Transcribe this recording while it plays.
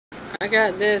I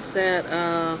got this at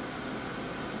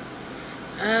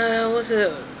what's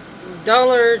it?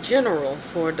 Dollar General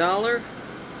for $1.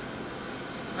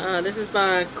 This is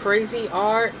by Crazy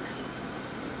Art.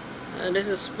 This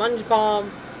is Spongebob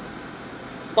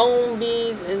foam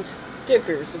beads and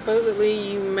stickers.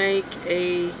 Supposedly you make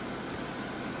a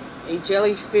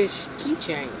jellyfish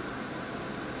keychain.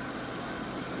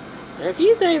 There are a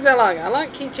few things I like. I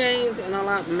like keychains and I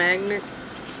like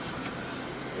magnets.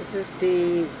 This is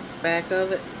the back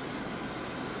of it.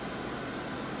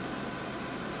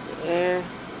 Yeah.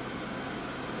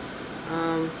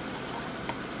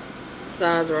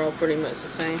 Sides are all pretty much the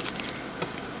same.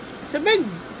 It's a big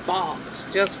box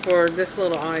just for this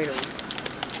little item.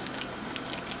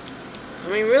 I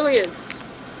mean, really, it's,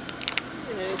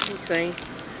 you know, it's insane.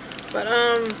 But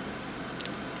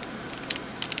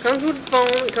comes with foam.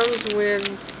 It comes with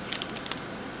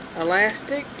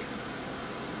elastic,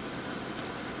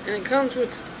 and it comes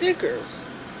with stickers.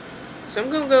 So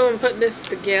I'm gonna go and put this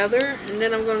together, and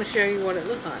then I'm gonna show you what it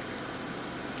looks like.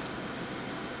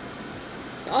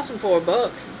 It's awesome for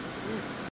 $1.